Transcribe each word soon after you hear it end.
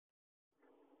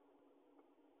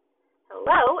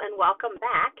Hello and welcome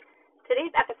back.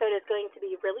 Today's episode is going to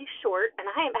be really short, and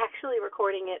I am actually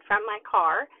recording it from my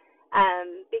car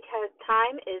because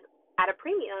time is at a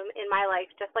premium in my life,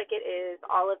 just like it is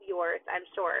all of yours, I'm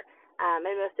sure. And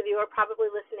most of you are probably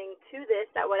listening to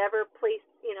this at whatever place,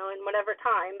 in whatever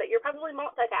time, but you're probably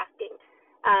multitasking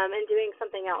and doing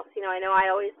something else. I know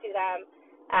I always do them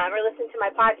or listen to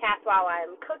my podcast while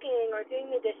I'm cooking or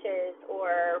doing the dishes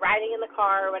or riding in the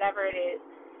car or whatever it is.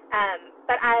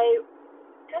 But I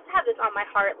just have this on my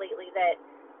heart lately that,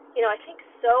 I think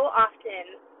so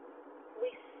often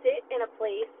we sit in a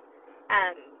place,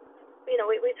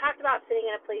 we talked about sitting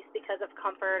in a place because of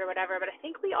comfort or whatever, but I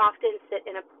think we often sit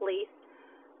in a place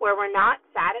where we're not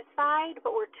satisfied,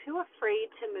 but we're too afraid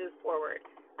to move forward.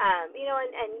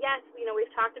 And yes,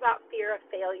 we've talked about fear of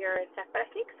failure and stuff, but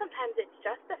I think sometimes it's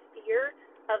just the fear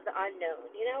of the unknown.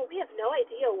 We have no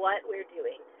idea what we're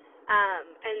doing.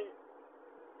 And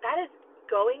that is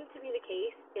going to be the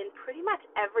case in pretty much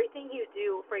everything you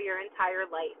do for your entire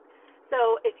life.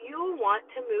 So if you want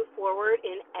to move forward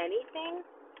in anything,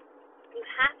 you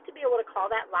have to be able to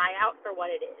call that lie out for what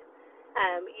it is.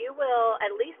 You will,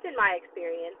 at least in my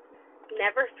experience,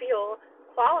 never feel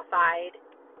qualified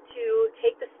to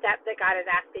take the step that God is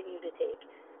asking you to take.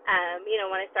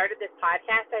 When I started this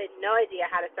podcast, I had no idea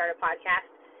how to start a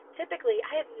podcast. Typically,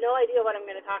 I have no idea what I'm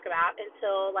going to talk about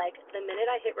until, the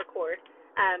minute I hit record.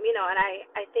 And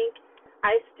I think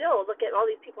I still look at all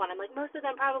these people, and I'm like, most of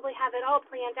them probably have it all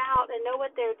planned out and know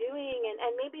what they're doing,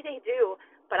 and maybe they do,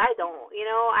 but I don't.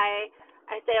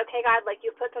 I say, okay, God,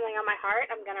 you put something on my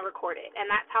heart, I'm going to record it, and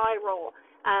that's how I roll.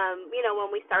 When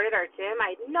we started our gym,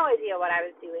 I had no idea what I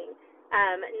was doing,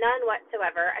 none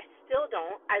whatsoever. I still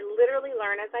don't. I literally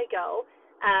learn as I go,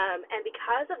 and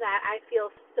because of that, I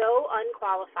feel so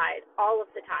unqualified all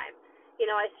of the time.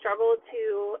 I struggle to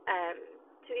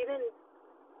even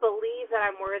believe that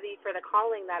I'm worthy for the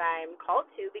calling that I'm called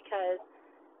to, because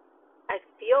I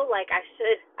feel like I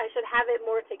should have it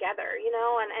more together,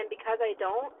 and because I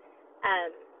don't,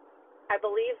 I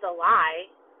believe the lie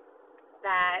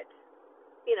that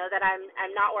that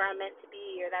I'm not where I'm meant to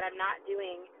be, or that I'm not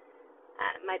doing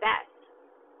my best.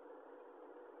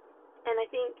 And I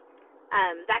think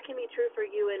that can be true for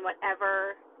you in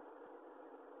whatever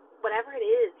it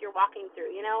is you're walking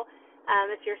through.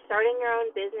 If you're starting your own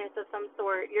business of some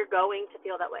sort, you're going to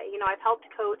feel that way. I've helped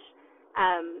coach,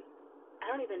 I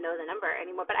don't even know the number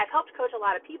anymore, but I've helped coach a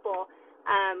lot of people,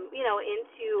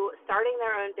 into starting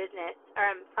their own business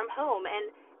from home. And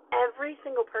every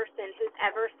single person who's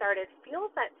ever started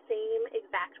feels that same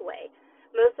exact way.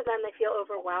 Most of them, they feel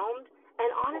overwhelmed. And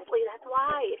honestly, that's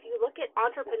why if you look at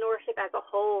entrepreneurship as a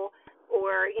whole,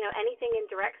 or, anything in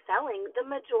direct selling, the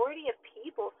majority of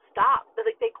people stop.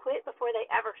 They quit before they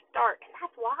ever start. And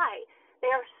that's why. They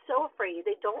are so afraid.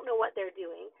 They don't know what they're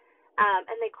doing.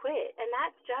 And they quit. And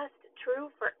that's just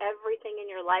true for everything in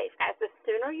your life, guys. The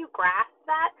sooner you grasp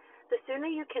that, the sooner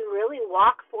you can really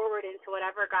walk forward into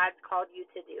whatever God's called you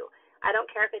to do. I don't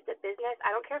care if it's a business. I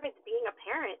don't care if it's being a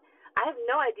parent. I have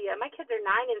no idea. My kids are 9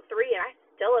 and 3, and I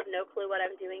still have no clue what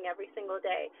I'm doing every single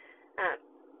day.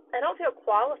 I don't feel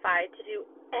qualified to do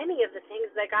any of the things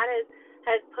that God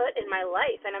has put in my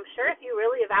life. And I'm sure if you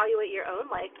really evaluate your own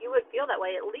life, you would feel that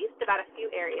way at least about a few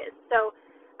areas. So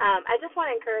I just want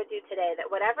to encourage you today that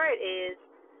whatever it is,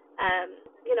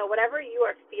 whatever you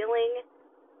are feeling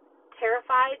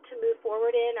terrified to move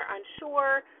forward in, or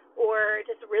unsure, or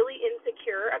just really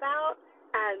insecure about,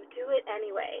 do it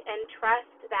anyway, and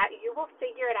trust that you will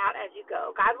figure it out as you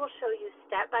go. God will show you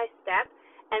step by step.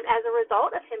 And as a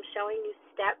result of him showing you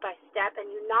step by step, and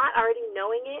you not already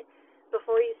knowing it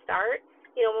before you start,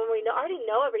 when we already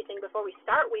know everything before we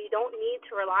start, we don't need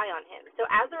to rely on him. So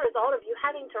as a result of you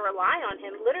having to rely on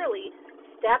him, literally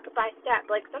step by step,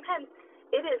 sometimes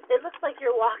it looks like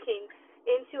you're walking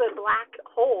into a black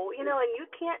hole, and you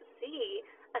can't see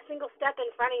a single step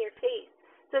in front of your face.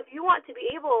 So if you want to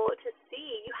be able to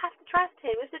see, you have to trust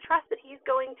him. You have to trust that he's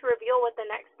going to reveal what the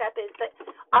next step is. But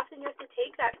often you have to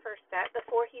take that first step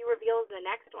before he reveals the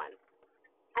next one.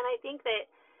 And I think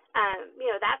that,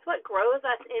 that's what grows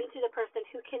us into the person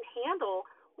who can handle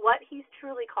what he's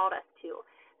truly called us to.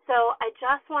 So I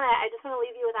just want to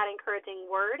leave you with that encouraging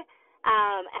word.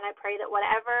 And I pray that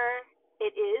whatever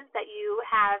it is that you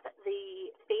have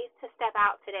the faith to step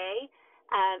out today,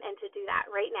 and to do that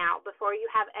right now before you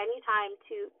have any time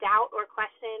to doubt or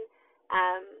question,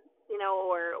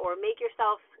 or make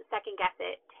yourself second guess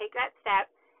it. Take that step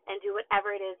and do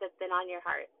whatever it is that's been on your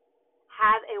heart.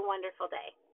 Have a wonderful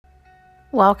day.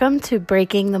 Welcome to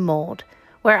Breaking the Mold,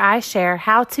 where I share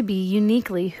how to be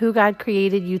uniquely who God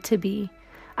created you to be.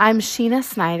 I'm Sheena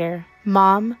Snyder,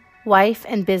 mom, wife,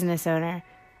 and business owner,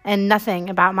 and nothing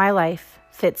about my life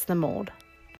fits the mold.